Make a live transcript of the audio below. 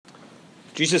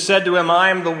Jesus said to him, I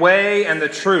am the way and the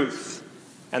truth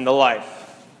and the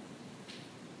life.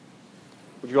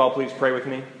 Would you all please pray with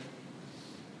me?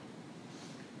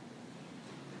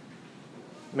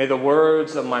 May the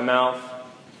words of my mouth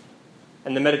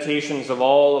and the meditations of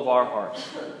all of our hearts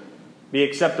be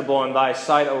acceptable in thy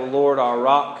sight, O Lord, our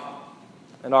rock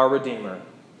and our Redeemer.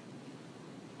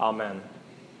 Amen.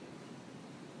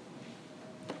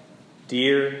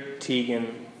 Dear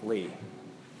Tegan Lee,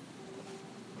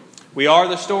 we are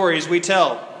the stories we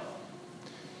tell.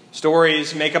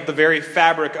 Stories make up the very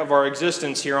fabric of our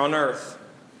existence here on earth.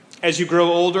 As you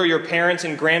grow older, your parents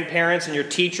and grandparents and your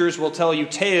teachers will tell you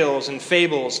tales and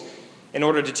fables in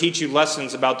order to teach you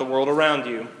lessons about the world around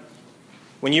you.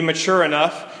 When you mature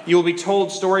enough, you will be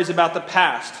told stories about the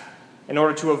past in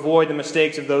order to avoid the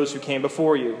mistakes of those who came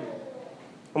before you.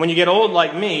 And when you get old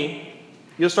like me,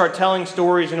 you'll start telling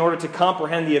stories in order to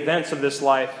comprehend the events of this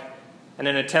life and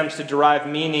in attempts to derive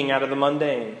meaning out of the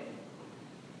mundane.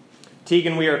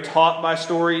 Tegan, we are taught by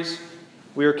stories,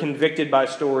 we are convicted by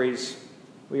stories,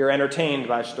 we are entertained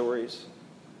by stories.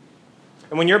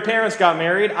 And when your parents got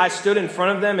married, I stood in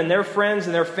front of them and their friends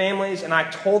and their families, and I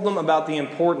told them about the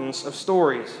importance of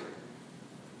stories.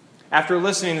 After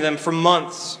listening to them for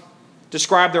months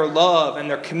describe their love and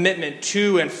their commitment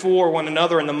to and for one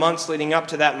another in the months leading up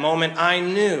to that moment, I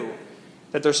knew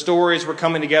that their stories were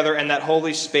coming together in that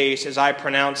holy space as I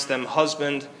pronounced them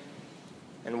husband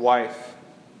and wife.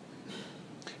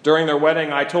 During their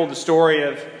wedding, I told the story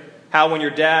of how when your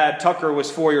dad, Tucker, was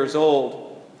 4 years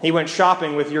old, he went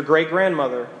shopping with your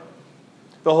great-grandmother.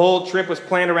 The whole trip was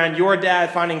planned around your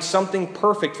dad finding something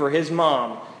perfect for his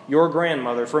mom, your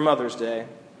grandmother, for Mother's Day.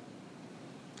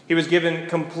 He was given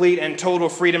complete and total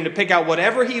freedom to pick out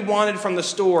whatever he wanted from the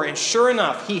store, and sure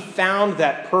enough, he found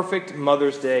that perfect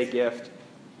Mother's Day gift.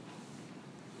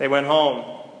 They went home,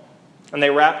 and they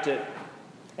wrapped it.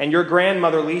 And your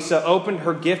grandmother, Lisa, opened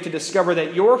her gift to discover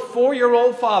that your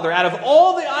 4-year-old father, out of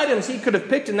all the items he could have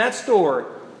picked in that store,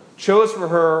 chose for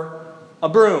her a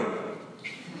broom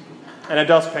and a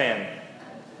dustpan.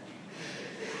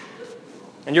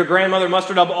 And your grandmother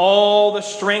mustered up all the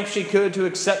strength she could to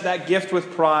accept that gift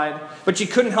with pride, but she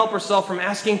couldn't help herself from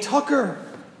asking Tucker,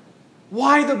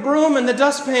 why the broom and the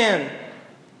dustpan?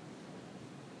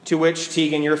 To which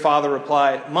Tegan, your father,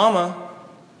 replied, Mama,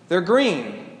 they're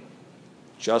green.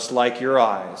 Just like your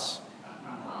eyes.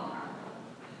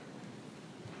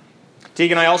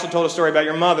 Tegan, I also told a story about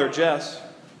your mother, Jess.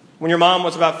 When your mom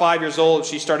was about 5 years old,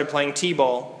 she started playing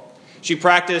t-ball. She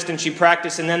practiced,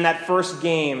 and then that first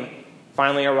game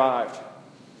finally arrived.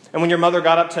 And when your mother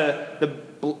got up to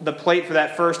the plate for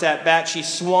that first at-bat, she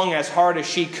swung as hard as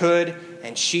she could,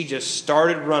 and she just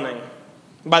started running.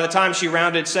 By the time she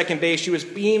rounded second base, she was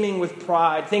beaming with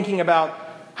pride, thinking about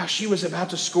how she was about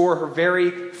to score her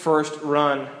very first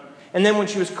run. And then when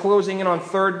she was closing in on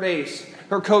third base,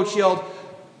 her coach yelled,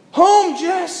 Home,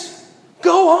 Jess!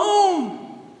 Go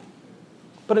home!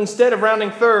 But instead of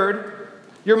rounding third,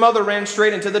 your mother ran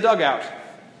straight into the dugout.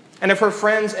 And if her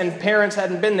friends and parents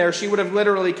hadn't been there, she would have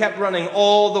literally kept running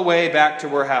all the way back to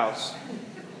her house.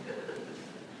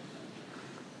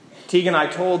 Tegan, I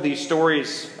told these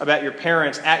stories about your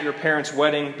parents at your parents'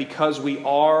 wedding because we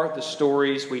are the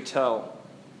stories we tell.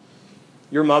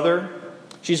 Your mother,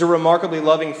 she's a remarkably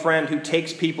loving friend who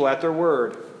takes people at their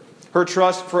word. Her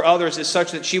trust for others is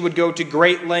such that she would go to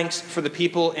great lengths for the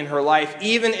people in her life,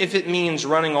 even if it means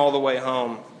running all the way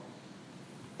home.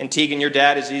 And Tegan, your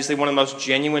dad is easily one of the most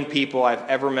genuine people I've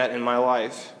ever met in my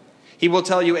life. He will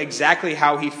tell you exactly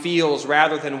how he feels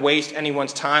rather than waste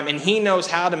anyone's time, and he knows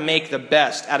how to make the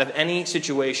best out of any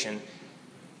situation,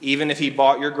 even if he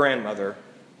bought your grandmother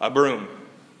a broom.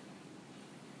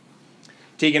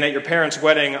 Tegan, at your parents'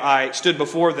 wedding, I stood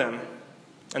before them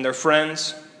and their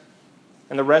friends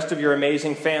and the rest of your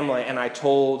amazing family, and I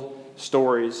told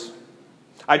stories.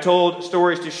 I told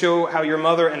stories to show how your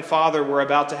mother and father were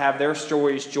about to have their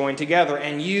stories joined together,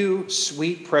 and you,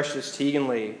 sweet, precious Tegan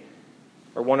Lee,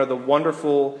 are one of the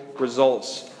wonderful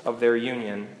results of their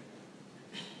union.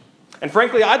 And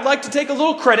frankly, I'd like to take a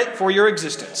little credit for your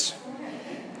existence.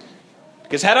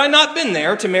 Because had I not been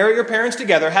there to marry your parents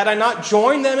together, had I not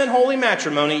joined them in holy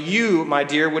matrimony, you, my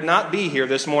dear, would not be here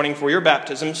this morning for your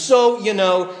baptism. So,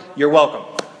 you're welcome.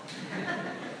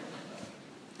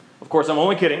 Of course, I'm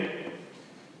only kidding.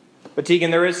 But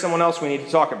Tegan, there is someone else we need to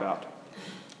talk about.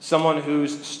 Someone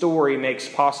whose story makes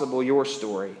possible your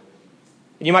story.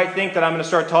 And you might think that I'm going to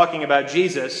start talking about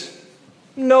Jesus.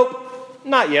 Nope,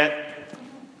 not yet.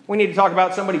 We need to talk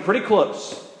about somebody pretty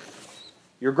close.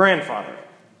 Your grandfather.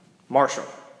 Marshall.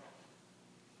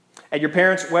 At your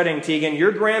parents' wedding, Tegan,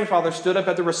 your grandfather stood up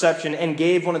at the reception and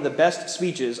gave one of the best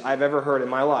speeches I've ever heard in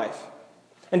my life.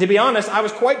 And to be honest, I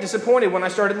was quite disappointed when I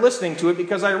started listening to it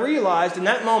because I realized in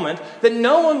that moment that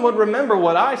no one would remember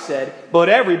what I said, but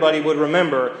everybody would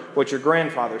remember what your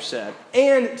grandfather said.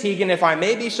 And, Tegan, if I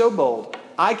may be so bold,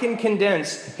 I can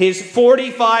condense his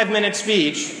 45-minute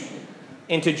speech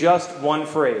into just one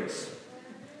phrase.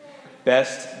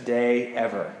 Best day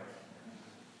ever.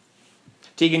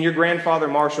 Tegan, your grandfather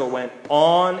Marshall went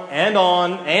on and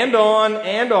on and on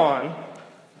and on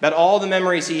about all the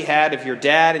memories he had of your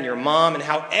dad and your mom and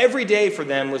how every day for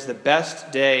them was the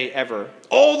best day ever,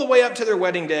 all the way up to their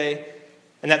wedding day,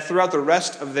 and that throughout the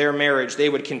rest of their marriage they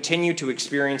would continue to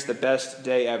experience the best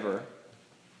day ever.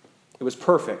 It was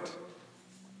perfect.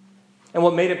 And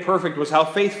what made it perfect was how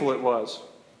faithful it was.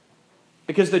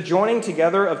 Because the joining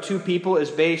together of two people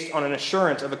is based on an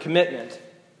assurance of a commitment.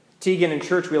 Tegan, in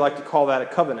church, we like to call that a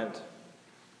covenant.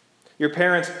 Your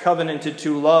parents covenanted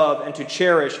to love and to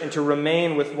cherish and to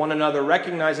remain with one another,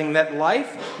 recognizing that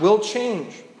life will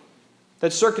change,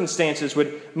 that circumstances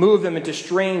would move them into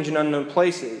strange and unknown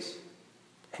places.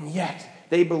 And yet,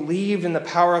 they believed in the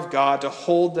power of God to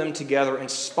hold them together in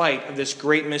spite of this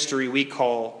great mystery we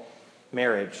call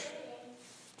marriage.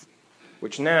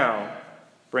 Which now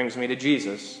brings me to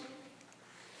Jesus.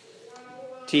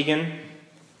 Tegan,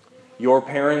 your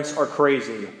parents are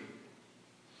crazy.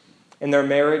 In their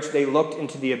marriage, they looked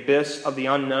into the abyss of the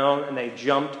unknown and they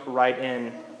jumped right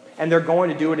in. And they're going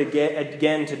to do it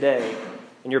again today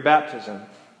in your baptism.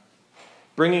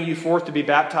 Bringing you forth to be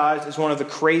baptized is one of the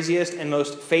craziest and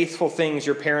most faithful things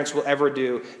your parents will ever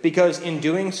do. Because in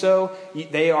doing so,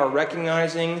 they are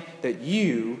recognizing that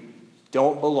you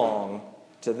don't belong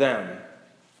to them.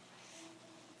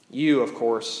 You, of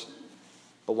course,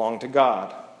 belong to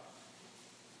God.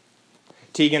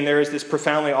 Tegan, there is this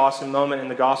profoundly awesome moment in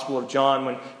the Gospel of John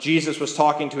when Jesus was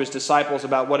talking to his disciples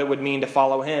about what it would mean to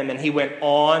follow him, and he went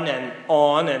on and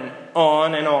on and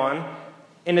on and on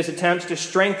in his attempts to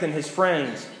strengthen his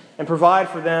friends and provide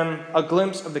for them a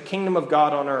glimpse of the kingdom of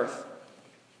God on earth.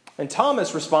 And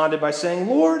Thomas responded by saying,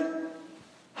 "Lord,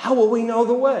 how will we know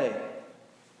the way?"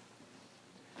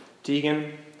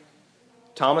 Tegan,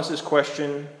 Thomas's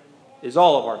question is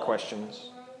all of our questions.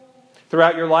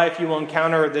 Throughout your life, you will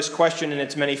encounter this question in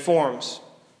its many forms.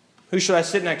 Who should I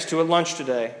sit next to at lunch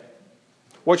today?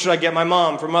 What should I get my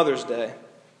mom for Mother's Day?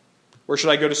 Where should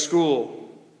I go to school?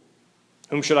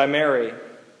 Whom should I marry?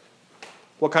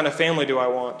 What kind of family do I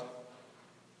want?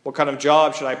 What kind of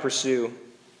job should I pursue?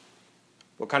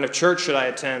 What kind of church should I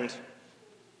attend?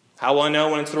 How will I know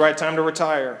when it's the right time to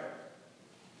retire?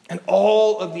 And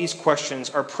all of these questions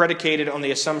are predicated on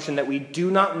the assumption that we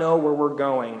do not know where we're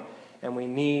going, and we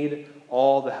need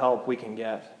all the help we can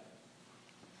get.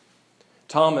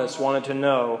 Thomas wanted to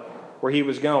know where he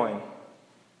was going.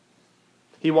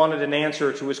 He wanted an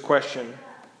answer to his question.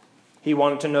 He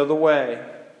wanted to know the way.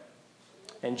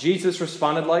 And Jesus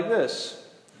responded like this: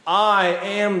 I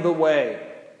am the way.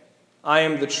 I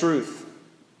am the truth.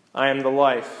 I am the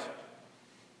life.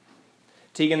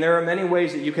 Tegan, there are many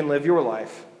ways that you can live your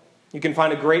life. You can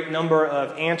find a great number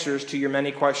of answers to your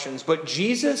many questions, but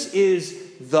Jesus is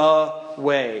the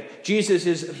way. Jesus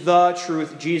is the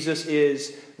truth. Jesus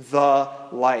is the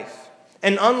life.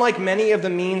 And unlike many of the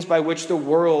means by which the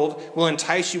world will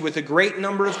entice you with a great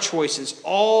number of choices,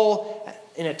 all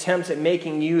in attempts at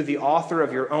making you the author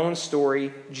of your own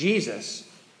story, Jesus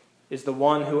is the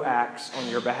one who acts on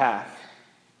your behalf.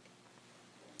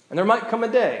 And there might come a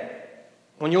day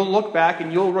when you'll look back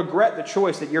and you'll regret the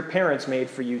choice that your parents made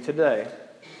for you today.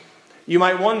 You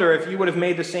might wonder if you would have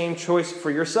made the same choice for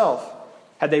yourself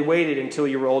had they waited until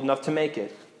you were old enough to make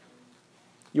it.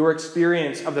 Your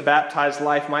experience of the baptized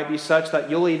life might be such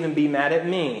that you'll even be mad at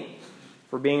me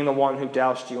for being the one who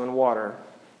doused you in water.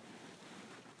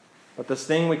 But this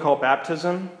thing we call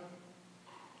baptism,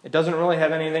 it doesn't really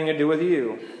have anything to do with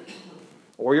you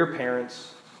or your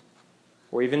parents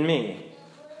or even me.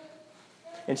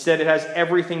 Instead, it has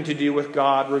everything to do with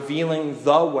God revealing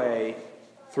the way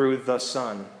through the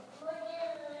Son.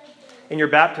 In your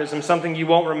baptism, something you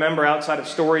won't remember outside of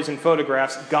stories and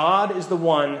photographs, God is the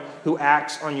one who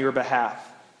acts on your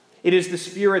behalf. It is the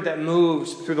Spirit that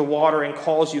moves through the water and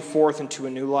calls you forth into a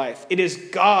new life. It is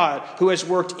God who has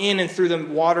worked in and through the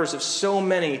waters of so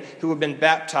many who have been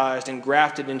baptized and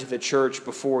grafted into the church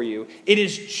before you. It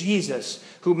is Jesus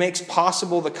who makes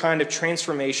possible the kind of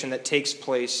transformation that takes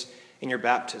place in your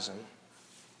baptism.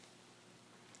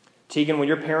 Tegan, when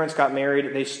your parents got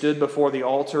married, they stood before the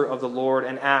altar of the Lord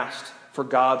and asked for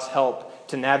God's help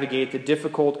to navigate the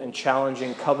difficult and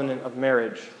challenging covenant of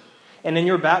marriage. And in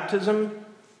your baptism,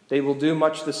 they will do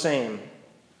much the same.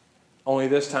 Only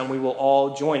this time we will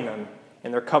all join them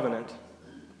in their covenant.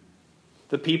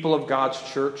 The people of God's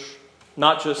church,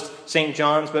 not just St.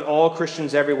 John's, but all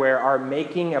Christians everywhere, are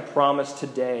making a promise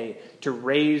today to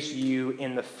raise you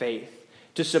in the faith,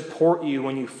 to support you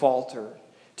when you falter,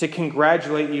 to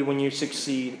congratulate you when you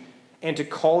succeed, and to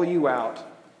call you out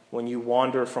when you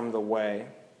wander from the way.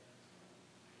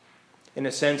 In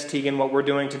a sense, Tegan, what we're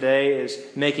doing today is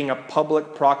making a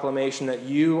public proclamation that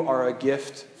you are a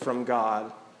gift from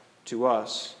God to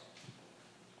us.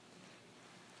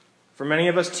 For many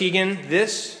of us, Tegan,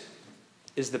 this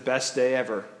is the best day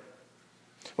ever.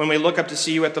 When we look up to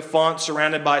see you at the font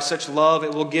surrounded by such love,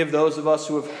 it will give those of us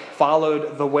who have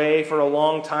followed the way for a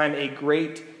long time a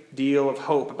great deal of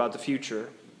hope about the future.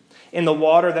 In the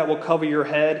water that will cover your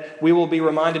head, we will be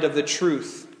reminded of the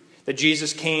truth that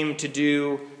Jesus came to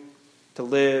do, to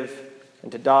live,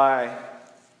 and to die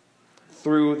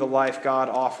through the life God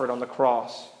offered on the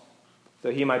cross,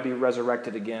 that he might be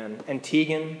resurrected again. And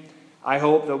Tegan, I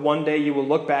hope that one day you will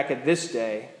look back at this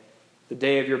day, the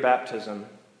day of your baptism,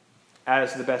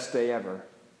 as the best day ever.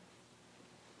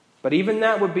 But even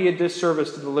that would be a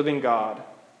disservice to the living God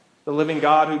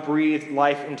who breathed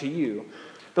life into you,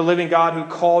 the living God who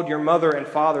called your mother and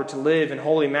father to live in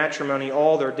holy matrimony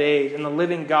all their days, and the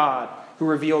living God who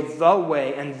revealed the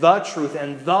way and the truth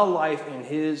and the life in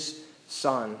his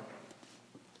Son.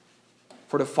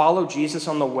 For to follow Jesus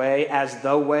on the way as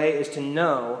the way is to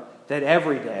know that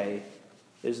every day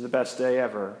is the best day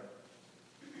ever.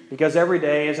 Because every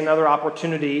day is another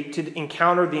opportunity to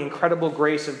encounter the incredible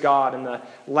grace of God and the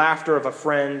laughter of a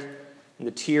friend and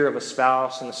the tear of a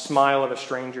spouse and the smile of a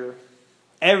stranger.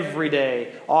 Every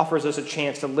day offers us a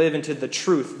chance to live into the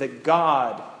truth that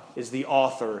God is the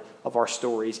author of our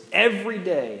stories. Every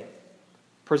day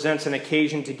presents an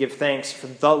occasion to give thanks for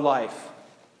the life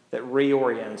that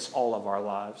reorients all of our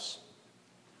lives.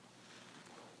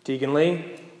 Tegan Lee,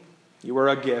 you are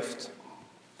a gift.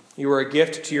 You are a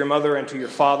gift to your mother and to your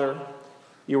father.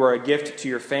 You are a gift to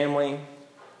your family.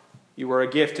 You are a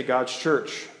gift to God's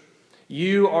church.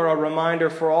 You are a reminder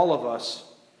for all of us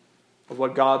of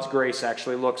what God's grace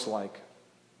actually looks like.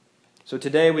 So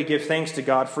today we give thanks to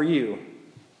God for you,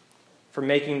 for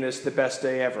making this the best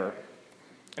day ever,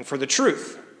 and for the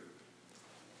truth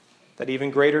that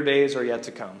even greater days are yet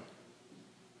to come.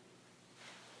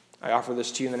 I offer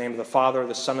this to you in the name of the Father,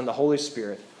 the Son, and the Holy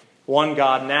Spirit, one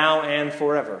God, now and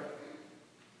forever.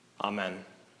 Amen.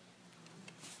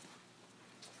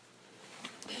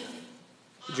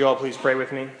 Would you all please pray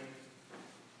with me?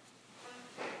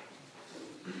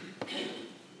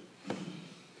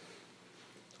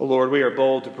 O Lord, we are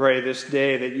bold to pray this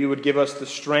day that you would give us the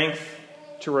strength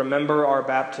to remember our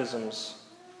baptisms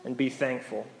and be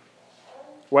thankful.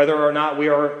 Whether or not we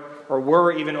are or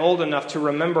were even old enough to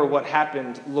remember what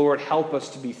happened, Lord, help us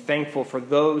to be thankful for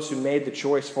those who made the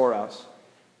choice for us.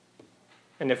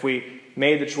 And if we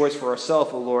made the choice for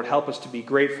ourselves, O Lord, help us to be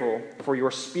grateful for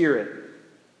your Spirit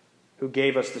who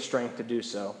gave us the strength to do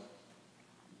so.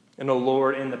 And, O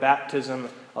Lord, in the baptism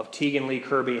of Tegan Lee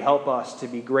Kirby, help us to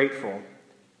be grateful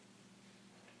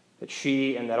that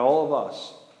she and that all of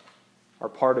us are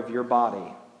part of your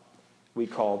body we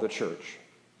call the church.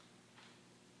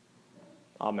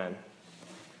 Amen.